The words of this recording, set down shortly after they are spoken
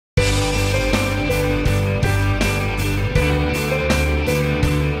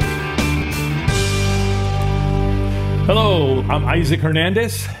I'm Isaac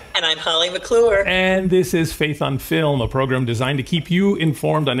Hernandez. And I'm Holly McClure. And this is Faith on Film, a program designed to keep you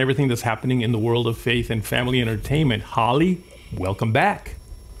informed on everything that's happening in the world of faith and family entertainment. Holly, welcome back.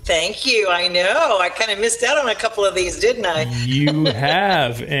 Thank you. I know. I kind of missed out on a couple of these, didn't I? You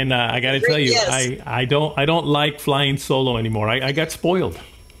have. And I got to tell you, yes. I don't like flying solo anymore. I got spoiled.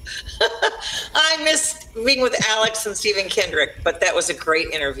 I missed being with Alex and Stephen Kendrick, but that was a great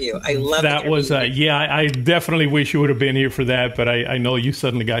interview. I love that. I definitely wish you would have been here for that, but I know you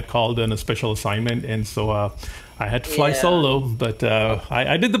suddenly got called on a special assignment, and so I had to fly solo, but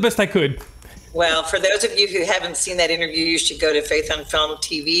I did the best I could. Well, for those of you who haven't seen that interview, you should go to Faith on Film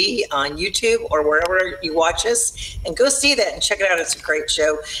TV on YouTube or wherever you watch us and go see that and check it out. It's a great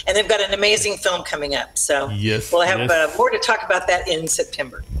show. And they've got an amazing film coming up. So we'll have more to talk about that in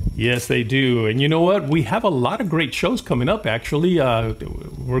September. Yes, they do. And you know what? We have a lot of great shows coming up, actually.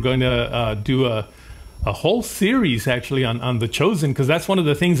 We're going to do a whole series, actually, on The Chosen, because that's one of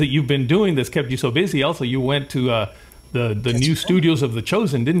the things that you've been doing that's kept you so busy. Also, you went to the new studios of The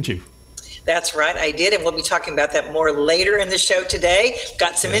Chosen, didn't you? That's right, I did, and we'll be talking about that more later in the show today.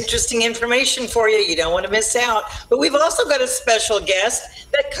 Got some interesting information for you. You don't want to miss out. But we've also got a special guest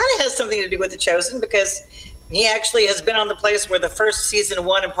that kind of has something to do with The Chosen, because he actually has been on the place where the first season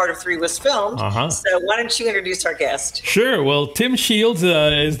 1 and part of 3 was filmed. So why don't you introduce our guest? Sure. Well, Tim Shields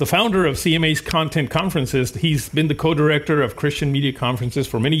is the founder of CMA's Content Conferences. He's been the co-director of Christian media conferences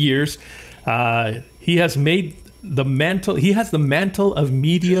for many years. He has made the mantle. He has the mantle of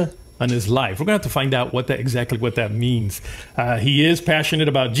media on his life. We're going to have to find out exactly what that means. He is passionate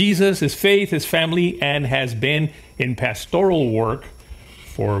about Jesus, his faith, his family, and has been in pastoral work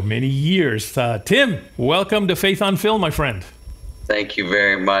for many years. Tim, welcome to Faith on Film, my friend. Thank you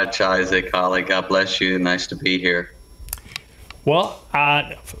very much, Isaac, Holly. God bless you. Nice to be here. Well,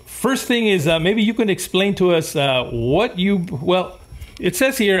 first thing is maybe you can explain to us it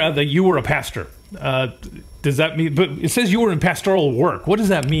says here that you were a pastor. Does that mean, but it says you were in pastoral work. What does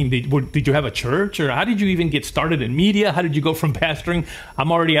that mean? Did you have a church, or how did you even get started in media? How did you go from pastoring?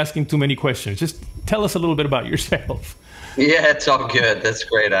 I'm already asking too many questions. Just tell us a little bit about yourself. Yeah, it's all good. That's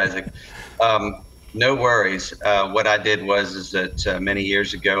great, Isaac. No worries. What I did is that many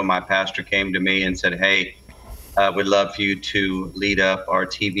years ago, my pastor came to me and said, hey, we'd love for you to lead up our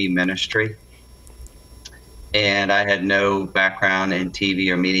TV ministry. And I had no background in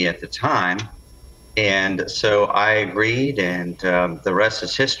TV or media at the time. And so I agreed, and the rest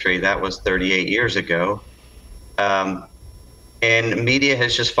is history. That was 38 years ago. And media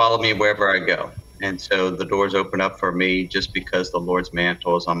has just followed me wherever I go. And so the doors open up for me just because the Lord's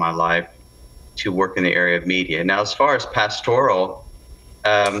mantle is on my life to work in the area of media. Now, as far as pastoral,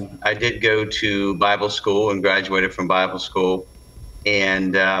 I did go to Bible school and graduated from Bible school.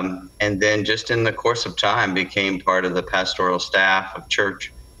 And then just in the course of time became part of the pastoral staff of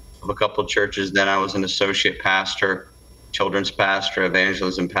a couple of churches. Then I was an associate pastor, children's pastor,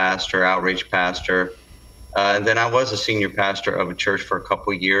 evangelism pastor, outreach pastor. And then I was a senior pastor of a church for a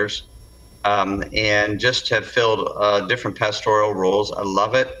couple of years, and just have filled different pastoral roles. I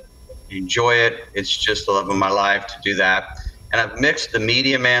love it, enjoy it. It's just the love of my life to do that. And I've mixed the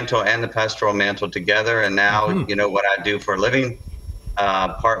media mantle and the pastoral mantle together. And now, you know, what I do for a living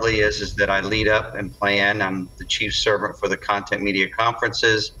partly is that I lead up and plan. I'm the chief servant for the content media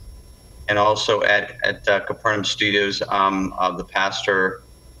conferences. And also at Capernaum Studios, the pastor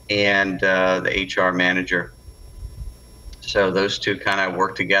and the HR manager. So those two kind of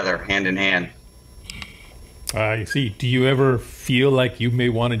work together hand in hand. I see. Do you ever feel like you may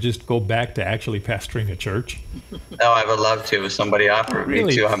want to just go back to actually pastoring a church? No, I would love to. If somebody offered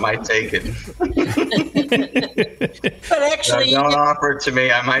me to, I might take it. But actually, no, don't offer it to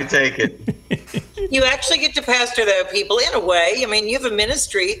me. I might take it. You actually get to pastor, though, people, in a way. I mean, you have a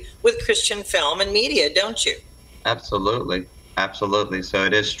ministry with Christian film and media, don't you? Absolutely. Absolutely. So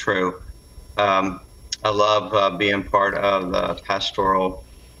it is true. I love being part of the pastoral,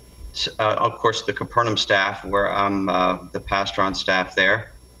 of course, the Capernaum staff, where I'm the pastor on staff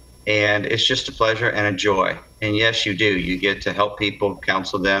there. And it's just a pleasure and a joy. And yes, you do. You get to help people,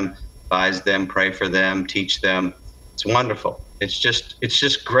 counsel them, advise them, pray for them, teach them. It's wonderful. It's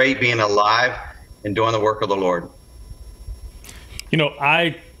just great being alive and doing the work of the Lord. You know,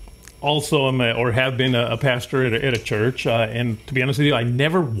 I also am or have been a pastor at a church, and to be honest with you, I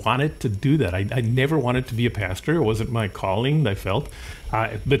never wanted to do that. I never wanted to be a pastor. It wasn't my calling, I felt.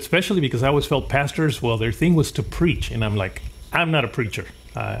 But especially because I always felt pastors, well, their thing was to preach, and I'm like, I'm not a preacher.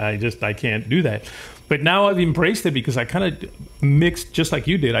 I can't do that. But now I've embraced it because I kind of mixed, just like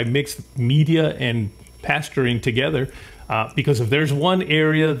you did, I mixed media and pastoring together, because if there's one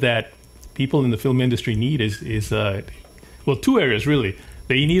area that people in the film industry need is Well, two areas really.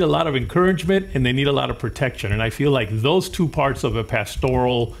 They need a lot of encouragement and they need a lot of protection. And I feel like those two parts of a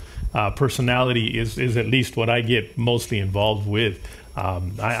pastoral personality is at least what I get mostly involved with.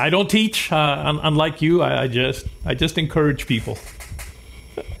 I don't teach, unlike you. I just encourage people.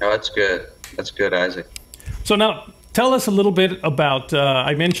 Oh, that's good. That's good, Isaac. So now, tell us a little bit about,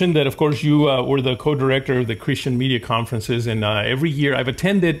 I mentioned that, of course, you were the co-director of the Christian Media Conferences, and every year I've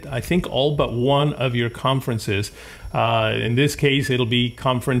attended, I think, all but one of your conferences. In this case, it'll be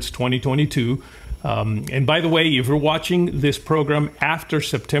Conference 2022. And by the way, if you're watching this program after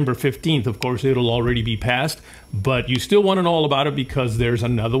September 15th, of course, it'll already be passed, but you still want to know all about it because there's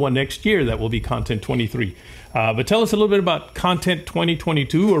another one next year that will be Content 23. But tell us a little bit about Content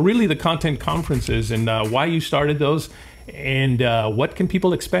 2022, or really the content conferences, and why you started those, and what can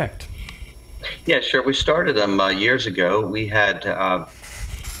people expect? Yeah, sure. We started them years ago. We have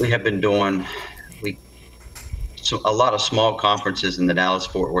been doing a lot of small conferences in the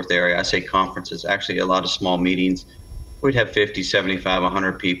Dallas-Fort Worth area. I say conferences, actually a lot of small meetings. We'd have 50, 75,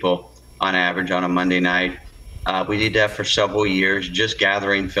 100 people on average on a Monday night. We did that for several years, just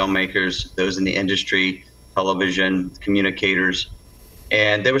gathering filmmakers, those in the industry, television, communicators.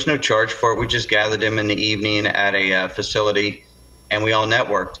 And there was no charge for it. We just gathered them in the evening at a facility, and we all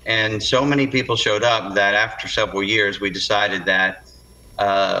networked. And so many people showed up that after several years, we decided that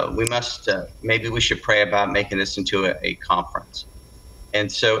maybe we should pray about making this into a conference.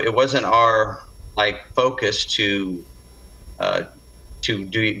 And so it wasn't our focus to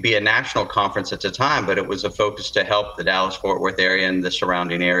be a national conference at the time, but it was a focus to help the Dallas-Fort Worth area and the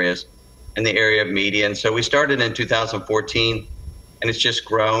surrounding areas and the area of media. And so we started in 2014, and it's just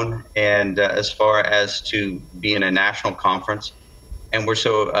grown. And as far as to being a national conference, and we're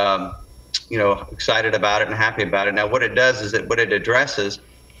so excited about it and happy about it. Now, what it does is that what it addresses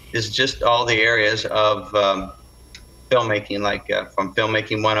is just all the areas of filmmaking, from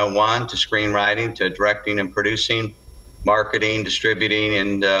filmmaking 101 to screenwriting to directing and producing, marketing, distributing,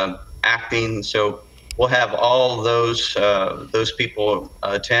 and acting. So we'll have all those people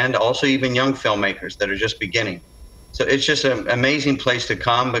attend. Also, even young filmmakers that are just beginning. So it's just an amazing place to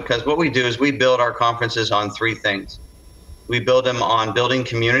come, because what we do is we build our conferences on three things. We build them on building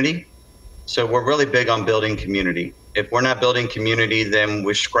community. So we're really big on building community. If we're not building community, then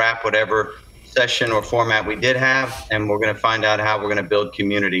we scrap whatever session or format we did have, and we're going to find out how we're going to build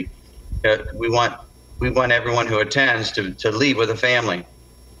community. We want everyone who attends to leave with a family.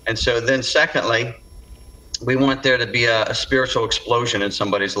 And so then secondly, we want there to be a spiritual explosion in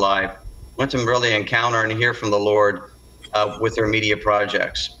somebody's life. We want them to really encounter and hear from the Lord with their media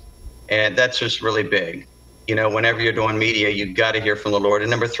projects. And that's just really big. Whenever you're doing media, you've got to hear from the Lord.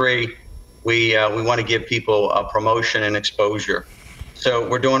 And number three, we want to give people a promotion and exposure. So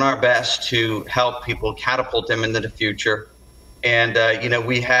we're doing our best to help people, catapult them into the future. And,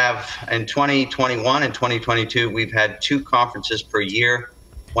 we have in 2021 and 2022, we've had 2 conferences per year,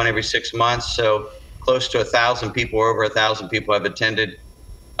 one every 6 months. So close to 1,000 people, or over 1,000 people have attended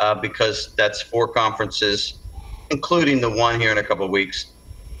because that's 4 conferences, including the one here in a couple of weeks.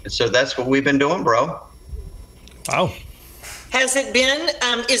 And so that's what we've been doing, bro. Wow. Has it been,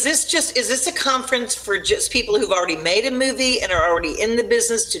 is this a conference for just people who've already made a movie and are already in the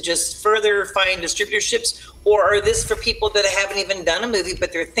business to just further find distributorships? Or are this for people that haven't even done a movie,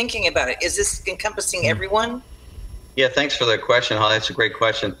 but they're thinking about it? Is this encompassing everyone? Yeah, thanks for the question, Holly. That's a great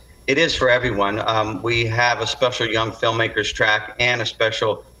question. It is for everyone. We have a special young filmmakers track and a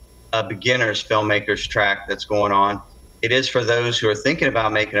special beginners filmmakers track that's going on. It is for those who are thinking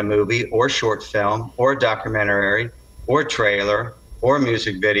about making a movie or short film or documentary or trailer or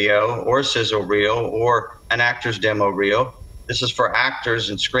music video or sizzle reel or an actor's demo reel. This is for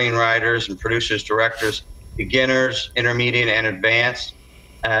actors and screenwriters and producers, directors, beginners, intermediate, and advanced.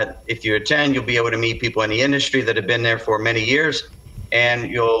 If you attend, you'll be able to meet people in the industry that have been there for many years,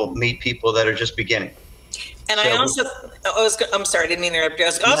 and you'll meet people that are just beginning. And I'm sorry, I didn't mean to interrupt you. I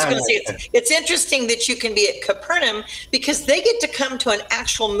was also going to say it's interesting that you can be at Capernaum because they get to come to an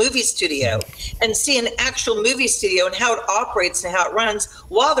actual movie studio and see an actual movie studio and how it operates and how it runs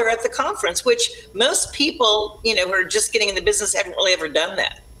while they're at the conference, which most people, who are just getting in the business haven't really ever done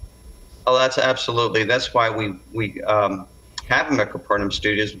that. Oh, that's why we have them at Capernaum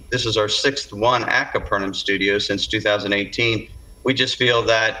Studios. This is our 6th one at Capernaum Studios since 2018. We just feel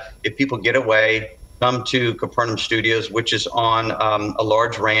that if people get away, come to Capernaum Studios, which is on a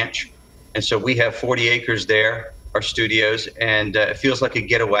large ranch. And so we have 40 acres there, our studios, and it feels like a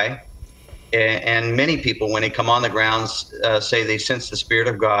getaway. And many people, when they come on the grounds, say they sense the Spirit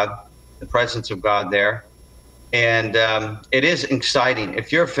of God, the presence of God there. And it is exciting.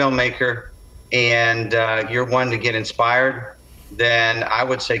 If you're a filmmaker and you're one to get inspired, then I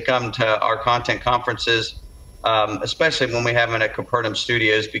would say come to our content conferences, especially when we have them at Capernaum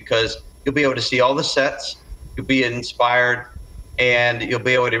Studios, because you'll be able to see all the sets, you'll be inspired, and you'll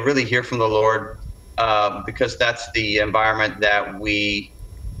be able to really hear from the Lord, because that's the environment that we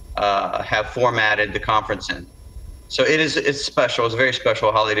have formatted the conference in. So it's special. It's a very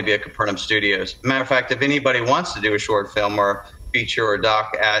special holiday to be at Capernaum Studios. Matter of fact, if anybody wants to do a short film or feature or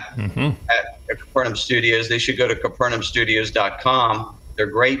doc at Capernaum Studios, they should go to CapernaumStudios.com. They're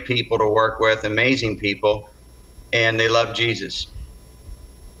great people to work with, amazing people, and they love Jesus.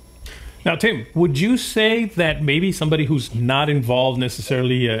 Now, Tim, would you say that maybe somebody who's not involved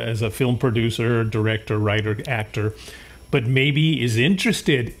necessarily as a film producer, director, writer, actor, but maybe is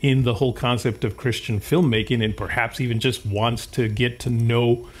interested in the whole concept of Christian filmmaking and perhaps even just wants to get to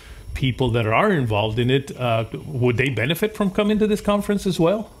know people that are involved in it, would they benefit from coming to this conference as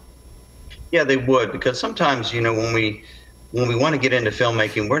well? Yeah, they would, because sometimes, you know, when we want to get into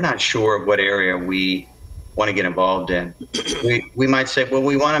filmmaking, we're not sure of what area we want to get involved in. We might say, well,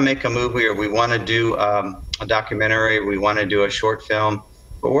 we want to make a movie, or we want to do a documentary, or we want to do a short film,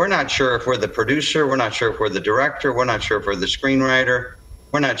 but we're not sure if we're the producer, we're not sure if we're the director, we're not sure if we're the screenwriter,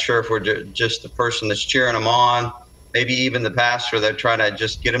 we're not sure if we're just the person that's cheering them on, maybe even the pastor that try to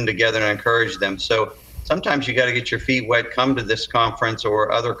just get them together and encourage them. So sometimes you got to get your feet wet, come to this conference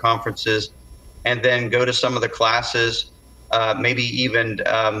or other conferences, and then go to some of the classes, maybe even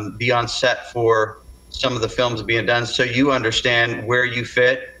be on set for some of the films being done, so you understand where you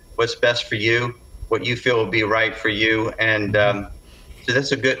fit, what's best for you, what you feel will be right for you. And so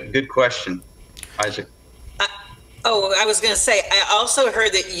that's a good question, Isaac. I was going to say, I also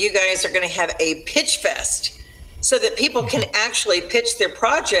heard that you guys are going to have a pitch fest, so that people can actually pitch their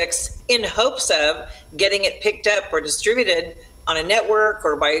projects in hopes of getting it picked up or distributed on a network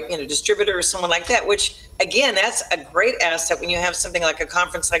or by, you know, distributor or someone like that, which again, that's a great asset when you have something like a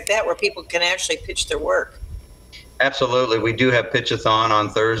conference like that where people can actually pitch their work. Absolutely. We do have Pitchathon on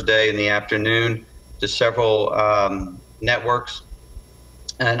Thursday in the afternoon to several networks.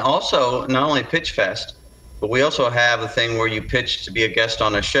 And also, not only Pitch Fest, but we also have a thing where you pitch to be a guest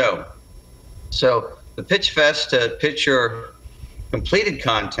on a show. So the Pitch Fest to pitch your completed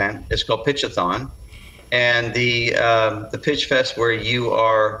content is called Pitchathon. And the Pitch Fest where you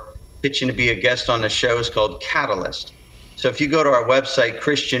are pitching to be a guest on the show is called Catalyst. So if you go to our website,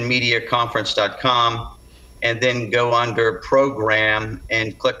 christianmediaconference.com, and then go under program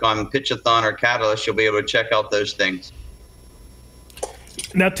and click on Pitchathon or Catalyst, you'll be able to check out those things.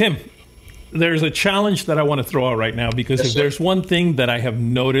 Now, Tim, there's a challenge that I want to throw out right now, because if there's one thing that I have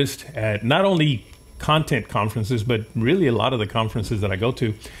noticed at not only content conferences, but really a lot of the conferences that I go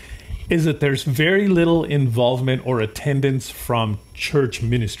to, is that there's very little involvement or attendance from church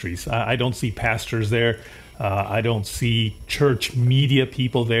ministries. I don't see pastors there. I don't see church media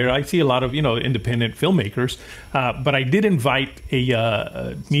people there. I see a lot of, independent filmmakers. But I did invite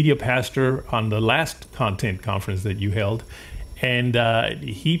a media pastor on the last content conference that you held. And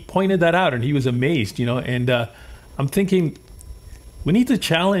he pointed that out, and he was amazed, and I'm thinking, we need to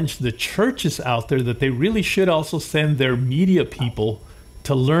challenge the churches out there that they really should also send their media people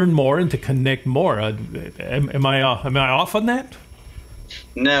to learn more and to connect more. Am I off on that?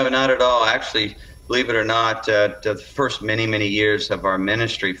 No, not at all. Actually, believe it or not, the first many years of our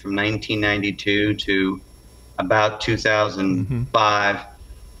ministry, from 1992 to about 2005,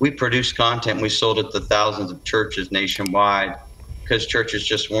 we produced content. We sold it to thousands of churches nationwide, because churches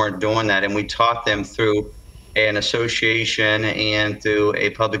just weren't doing that. And we taught them through an association and through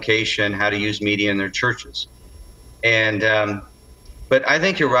a publication how to use media in their churches. And but I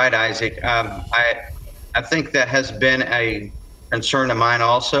think you're right, Isaac. I think that has been a concern of mine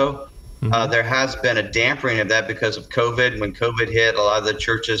also. There has been a dampening of that because of COVID. When COVID hit, a lot of the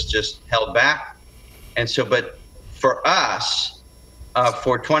churches just held back. And so, but for us,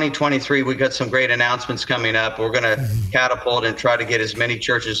 for 2023, we got some great announcements coming up. We're going to catapult and try to get as many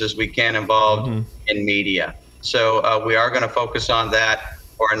churches as we can involved in media. So we are going to focus on that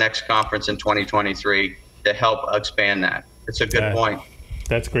for our next conference in 2023 to help expand that. It's a good point.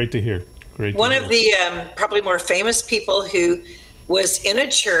 That's great to hear. One of the probably more famous people who was in a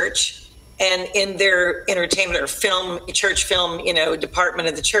church and in their entertainment or church film, department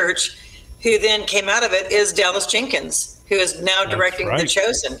of the church, who then came out of it, is Dallas Jenkins, who is now directing The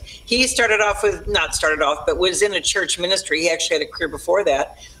Chosen. He but was in a church ministry. He actually had a career before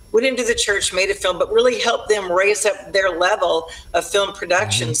that. went into the church, made a film, but really helped them raise up their level of film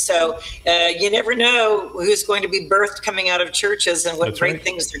production. So you never know who's going to be birthed coming out of churches and what great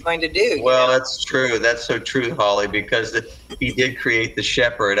things they're going to do. Well, that's true. That's so true, Holly, because he did create the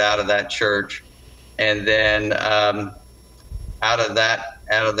shepherd out of that church. And then out of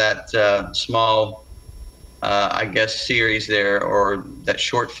that small, I guess, series there, or that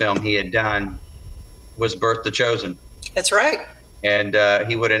short film he had done, was birthed the Chosen. That's right. And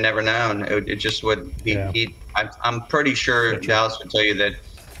he would have never known. It just would. I'm pretty sure Dallas would tell you that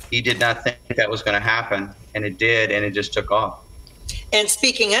he did not think that was going to happen, and it did, and it just took off. And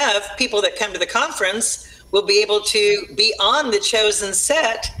speaking of, people that come to the conference will be able to be on the Chosen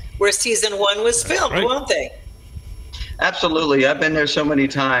set where season 1 was filmed, won't they? Absolutely. I've been there so many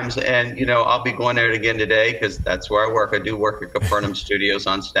times, and I'll be going there again today because that's where I work. I do work at Capernaum Studios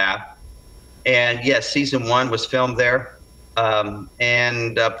on staff. And yes, season 1 was filmed there,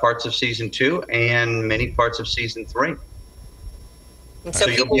 and parts of season 2 and many parts of season 3. And so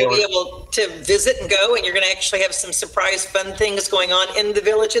people will be able to visit and go, and you're going to actually have some surprise fun things going on in the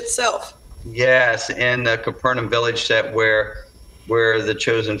village itself. Yes, in the Capernaum Village set where the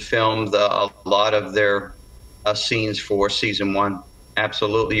Chosen filmed a lot of their scenes for season 1.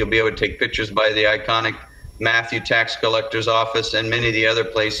 Absolutely. You'll be able to take pictures by the iconic Matthew tax collector's office and many of the other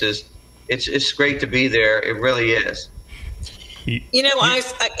places. It's great to be there. It really is.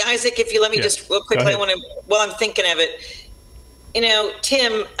 Isaac, if you let me just real quickly, while I'm thinking of it,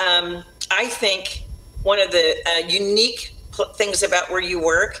 Tim, I think one of the unique things about where you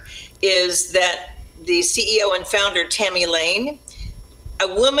work is that the CEO and founder, Tammy Lane, a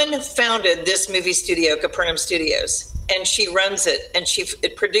woman founded this movie studio, Capernaum Studios, and she runs it, and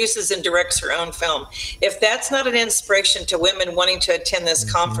it produces and directs her own film. If that's not an inspiration to women wanting to attend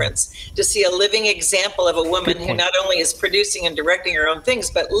this conference, to see a living example of a woman who not only is producing and directing her own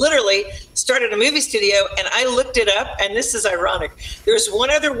things, but literally started a movie studio, and I looked it up, and this is ironic. There's one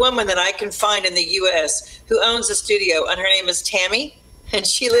other woman that I can find in the U.S. who owns a studio, and her name is Tammy. And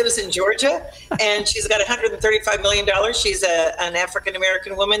she lives in Georgia, and she's got $135 million. She's an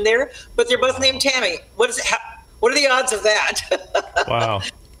African-American woman there, but they're both named Tammy. What are the odds of that? Wow.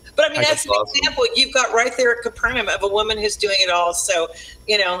 But I mean, that's an example you've got right there at Capernaum of a woman who's doing it all. So,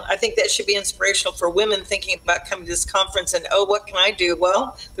 I think that should be inspirational for women thinking about coming to this conference and, what can I do?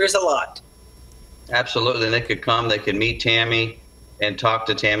 Well, there's a lot. Absolutely. And they could come, they could meet Tammy and talk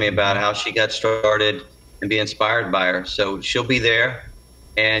to Tammy about how she got started and be inspired by her. So she'll be there.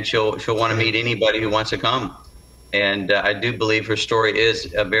 And she'll want to meet anybody who wants to come. And I do believe her story is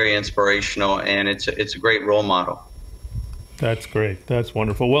very inspirational, and it's a great role model. That's great. That's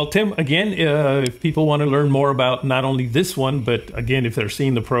wonderful. Well, Tim, again, if people want to learn more about not only this one, but again, if they're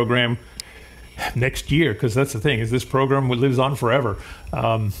seeing the program next year, because that's the thing, is this program lives on forever.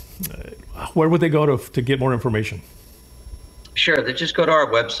 Where would they go to get more information? Sure. They just go to our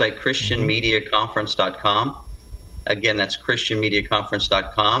website, christianmediaconference.com. Again, that's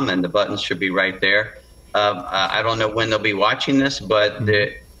christianmediaconference.com, and the buttons should be right there. I don't know when they'll be watching this, but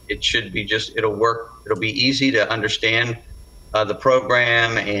it should be it'll work. It'll be easy to understand the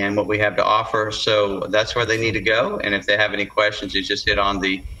program and what we have to offer. So that's where they need to go. And if they have any questions, you just hit on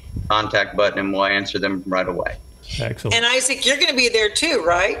the contact button and we'll answer them right away. Excellent. And Isaac, you're going to be there too,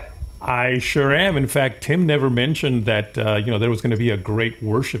 right? I sure am. In fact, Tim never mentioned that, there was going to be a great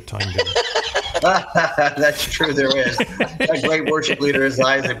worship time there. That's true. There is a great worship leader is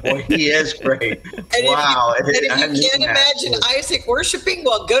Isaac. Boy, he is great. Wow! If you can't imagine Isaac worshiping,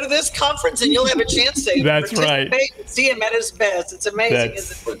 well, go to this conference and you'll have a chance to participate and see him at his best. It's amazing,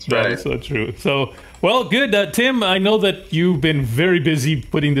 isn't it? That is so true. So, well, good, Tim. I know that you've been very busy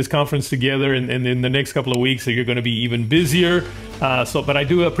putting this conference together, and in the next couple of weeks, so you're going to be even busier. But I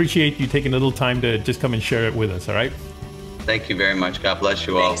do appreciate you taking a little time to just come and share it with us. All right. Thanks you very much. God bless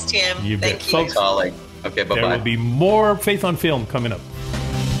you all. Thanks, Tim. Thank you. Thanks, Holly. Okay, bye-bye. There will be more Faith on Film coming up.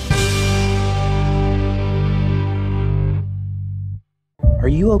 Are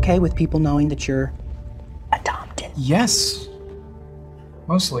you okay with people knowing that you're adopted? Yes.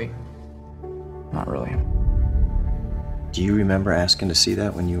 Mostly. Not really. Do you remember asking to see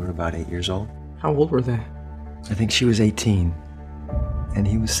that when you were about 8 years old? How old were they? I think she was 18, and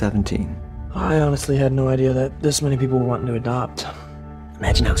he was 17. I honestly had no idea that this many people were wanting to adopt.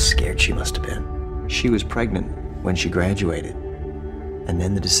 Imagine how scared she must have been. She was pregnant when she graduated, and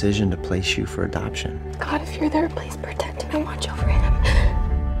then the decision to place you for adoption. God, if you're there, please protect him and watch over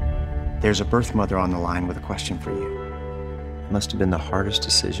him. There's a birth mother on the line with a question for you. It must have been the hardest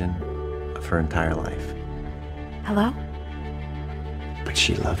decision of her entire life. Hello? But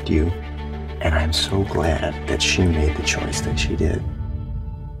she loved you, and I'm so glad that she made the choice that she did.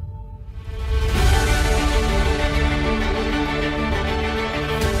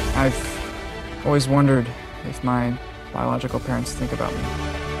 Always wondered if my biological parents think about me.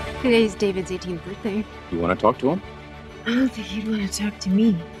 Today's David's 18th birthday. You want to talk to him? I don't think he'd want to talk to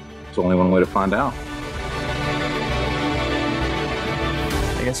me. There's only one way to find out.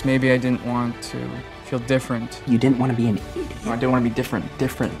 I guess maybe I didn't want to feel different. You didn't want to be an idiot. No, I didn't want to be different.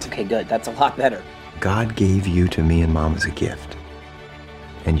 Okay, good. That's a lot better. God gave you to me and Mom as a gift,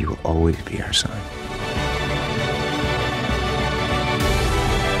 and you will always be our son.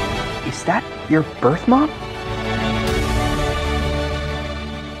 Is that your birth mom?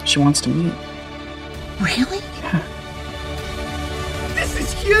 She wants to meet. Really? Yeah. This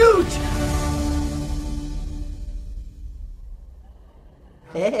is huge!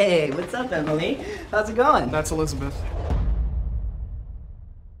 Hey, what's up, Emily? How's it going? That's Elizabeth.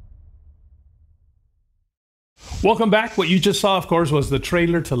 Welcome back. What you just saw, of course, was the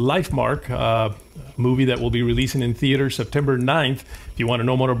trailer to Lifemark, a movie that will be releasing in theaters September 9th. If you want to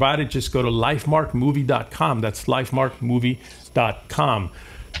know more about it, just go to lifemarkmovie.com. That's lifemarkmovie.com.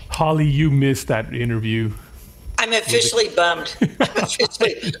 Holly, you missed that interview. I'm officially bummed.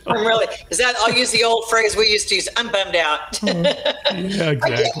 I'm really, I'll use the old phrase we used to use, I'm bummed out. Yeah,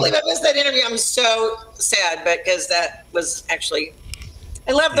 exactly. I can't believe I missed that interview. I'm so sad, because that was actually,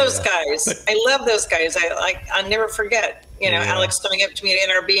 I love those guys. I love those guys. I never forget, Alex coming up to me at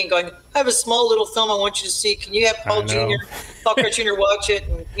NRB and going, I have a small little film I want you to see. Can you have Paul Cart Jr. watch it?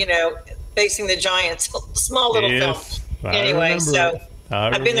 And, Facing the Giants, small little film. Anyway, so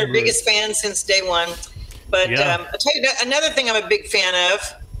I've been their biggest fan since day one. But I'll tell you, another thing I'm a big fan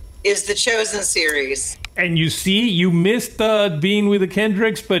of is the Chosen series. And you see, you missed being with the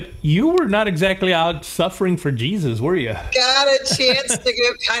Kendricks, but you were not exactly out suffering for Jesus, were you? Got a chance to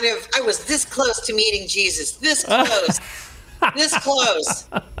go I was this close to meeting Jesus, this close, this close.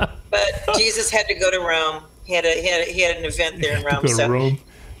 But Jesus had to go to Rome. He had an event there in Rome.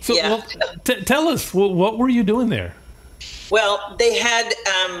 So tell us, what were you doing there? Well, they had,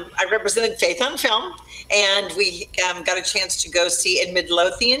 I represented Faith on Film, and we got a chance to go see in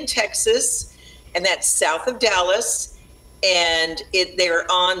Midlothian, Texas, and that's south of Dallas. And they were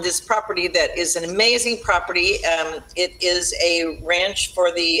on this property that is an amazing property. It is a ranch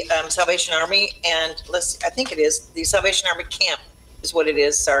for the Salvation Army, and I think it is the Salvation Army camp is what it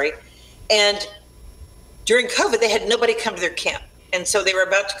is, sorry. And during COVID, they had nobody come to their camp. And so they were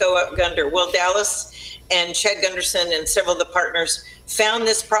about to go under. Well, Dallas and Chad Gunderson and several of the partners found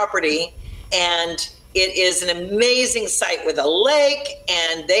this property, and it is an amazing site with a lake,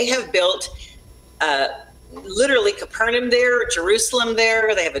 and they have built literally Capernaum there, Jerusalem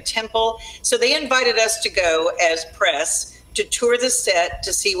there. They have a temple. So they invited us to go as press to tour the set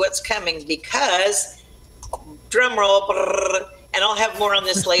to see what's coming, because, drum roll, and I'll have more on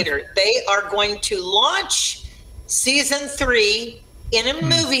this later, they are going to launch season 3 in a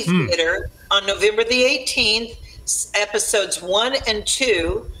movie theater on November the 18th, episodes 1 and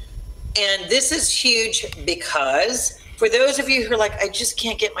 2. And this is huge because for those of you who are like, I just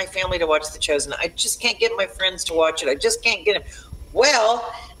can't get my family to watch The Chosen. I just can't get my friends to watch it. I just can't get them. Well,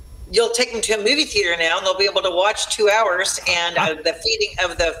 you'll take them to a movie theater now, and they'll be able to watch 2 hours. And the feeding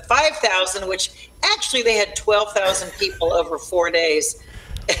of the 5,000, which actually they had 12,000 people over 4 days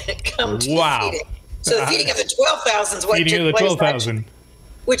come to the feeding. So the feeding of the 12,000 is what took place. 12,000.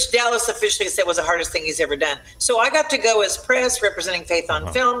 Which Dallas officially said was the hardest thing he's ever done. So I got to go as press representing Faith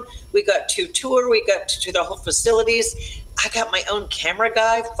on Film. We got to tour. We got to the whole facilities. I got my own camera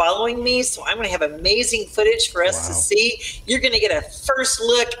guy following me. So I'm going to have amazing footage for us to see. You're going to get a first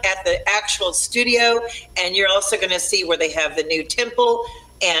look at the actual studio. And you're also going to see where they have the new temple.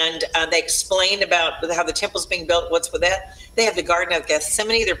 And they explained about how the temple's being built, what's with that. They have the Garden of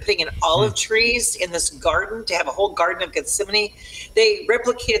Gethsemane. They're putting in olive trees in this garden to have a whole Garden of Gethsemane. They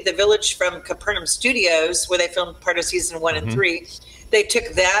replicated the village from Capernaum Studios, where they filmed part of season 1 and 3. They took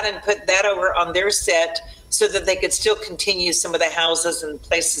that and put that over on their set so that they could still continue some of the houses and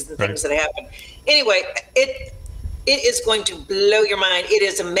places and things that happen. Anyway, it is going to blow your mind. It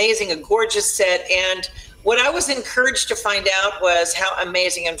is amazing, a gorgeous set. And what I was encouraged to find out was how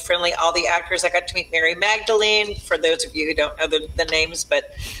amazing and friendly all the actors. I got to meet Mary Magdalene, for those of you who don't know the names,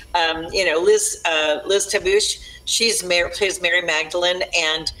 but Liz Tabush, plays Mary Magdalene,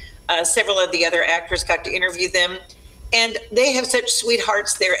 and several of the other actors got to interview them. And they have such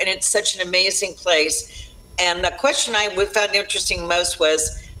sweethearts there, and it's such an amazing place. And the question I found interesting most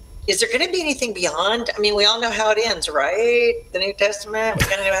was, is there going to be anything beyond? I mean, we all know how it ends, right? The New Testament. We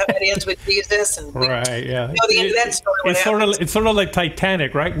kind of know how it ends with Jesus, and we know the end of that story. It's sort of like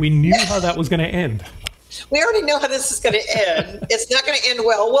Titanic, right? We knew how that was going to end. We already know how this is going to end. It's not going to end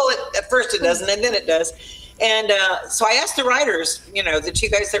well. Well, at first it doesn't, and then it does. And so I asked the writers, the two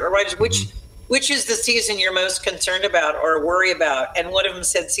guys that were writers, which which is the season you're most concerned about or worry about? And one of them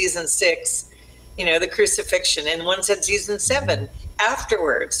said season 6, the crucifixion, and one said season 7,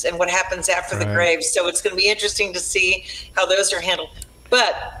 afterwards, and what happens after the grave. So it's going to be interesting to see how those are handled.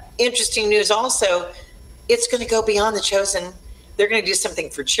 But interesting news also, it's going to go beyond The Chosen. They're going to do something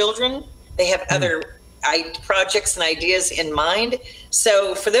for children. They have other projects and ideas in mind.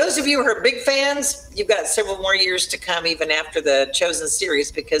 So for those of you who are big fans, you've got several more years to come even after the Chosen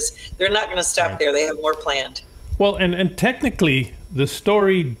series, because they're not going to stop there. They have more planned. Well, and technically, the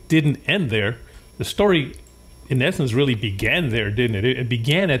story didn't end there. The story, in essence, really began there, didn't it? It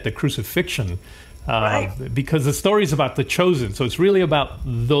began at the crucifixion. Because the story is about the chosen. So it's really about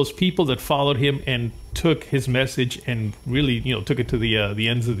those people that followed him and took his message and really, took it to the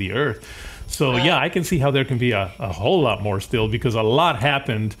ends of the earth. So, yeah, I can see how there can be a whole lot more still, because a lot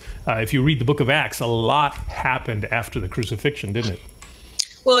happened. If you read the book of Acts, a lot happened after the crucifixion, didn't it?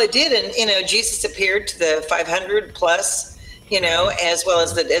 Well, it did. And, Jesus appeared to the 500 plus, as well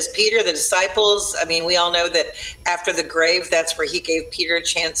as Peter, the disciples. I mean, we all know that after the grave, that's where he gave Peter a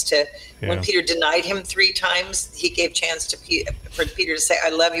chance to, when Peter denied him 3 times, he gave chance for Peter to say,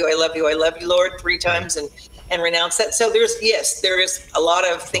 I love you, Lord, 3 times, and renounce that. So there is a lot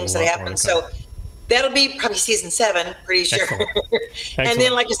of things that happen. So that'll be probably season 7, pretty sure. Excellent. And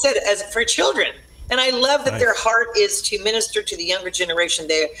then, like I said, as for children, and I love that their heart is to minister to the younger generation.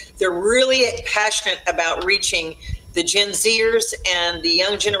 They're really passionate about reaching the Gen Zers and the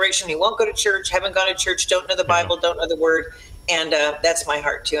young generation who won't go to church, haven't gone to church, don't know the Bible, don't know the Word. And that's my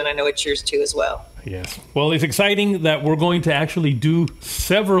heart, too. And I know it's yours, too, as well. Yes. Well, it's exciting that we're going to actually do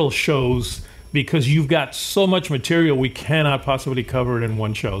several shows, because you've got so much material we cannot possibly cover it in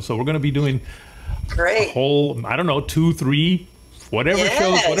one show. So we're going to be doing a whole, 2, 3, whatever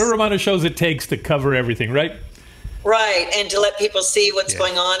shows, whatever amount of shows it takes to cover everything, right? Right, and to let people see what's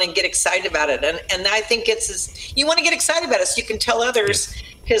going on and get excited about it. And I think you want to get excited about it so you can tell others,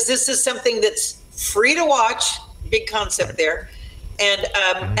 because this is something that's free to watch, big concept there, and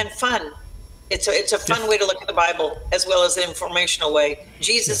fun. It's a fun way to look at the Bible, as well as an informational way.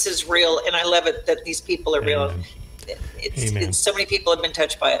 Jesus is real, and I love it that these people are real. It's so many people have been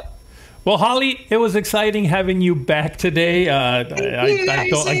touched by it. Well, Holly, it was exciting having you back today. I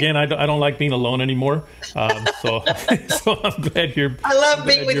don't like being alone anymore. So I'm glad you're. I love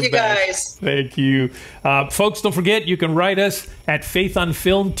being with you guys. Thank you, folks. Don't forget, you can write us at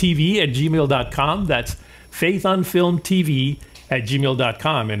faithonfilmtv@gmail.com. That's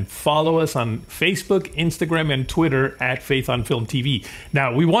faithonfilmtv@gmail.com, and follow us on Facebook, Instagram, and Twitter at faithonfilmtv.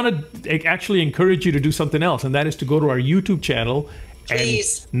 Now, we want to actually encourage you to do something else, and that is to go to our YouTube channel.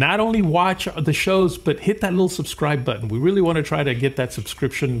 Please. And not only watch the shows, but hit that little subscribe button. We really want to try to get that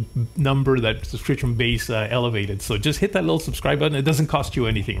subscription number, that subscription base elevated. So just hit that little subscribe button. It doesn't cost you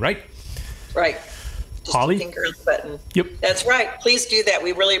anything, right? Right. Just Holly? a finger on the button. Yep. That's right. Please do that.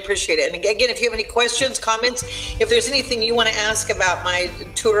 We really appreciate it. And again, if you have any questions, comments, if there's anything you want to ask about my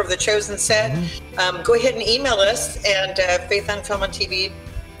tour of the Chosen set, go ahead and email us at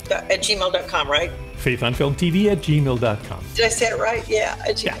faithonfilmtv@gmail.com, right? faithonfilmtv@gmail.com. Did I say it right? Yeah.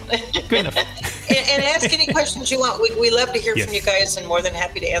 Good enough. and ask any questions you want. We love to hear from you guys, and more than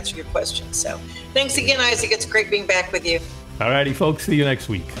happy to answer your questions. So thanks again, Isaac. It's great being back with you. All righty, folks. See you next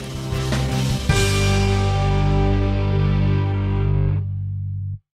week.